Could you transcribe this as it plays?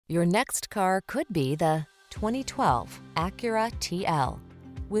Your next car could be the 2012 Acura TL.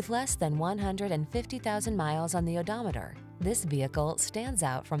 With less than 150,000 miles on the odometer, this vehicle stands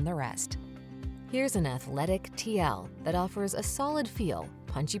out from the rest. Here's an athletic TL that offers a solid feel,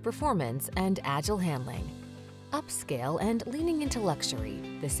 punchy performance, and agile handling. Upscale and leaning into luxury,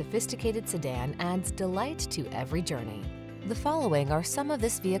 the sophisticated sedan adds delight to every journey. The following are some of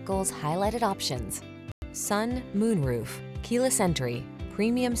this vehicle's highlighted options: sun, moonroof, keyless entry,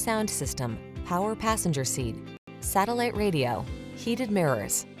 premium sound system, power passenger seat, satellite radio, heated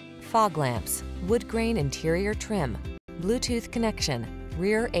mirrors, fog lamps, wood grain interior trim, Bluetooth connection,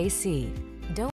 rear AC. Don't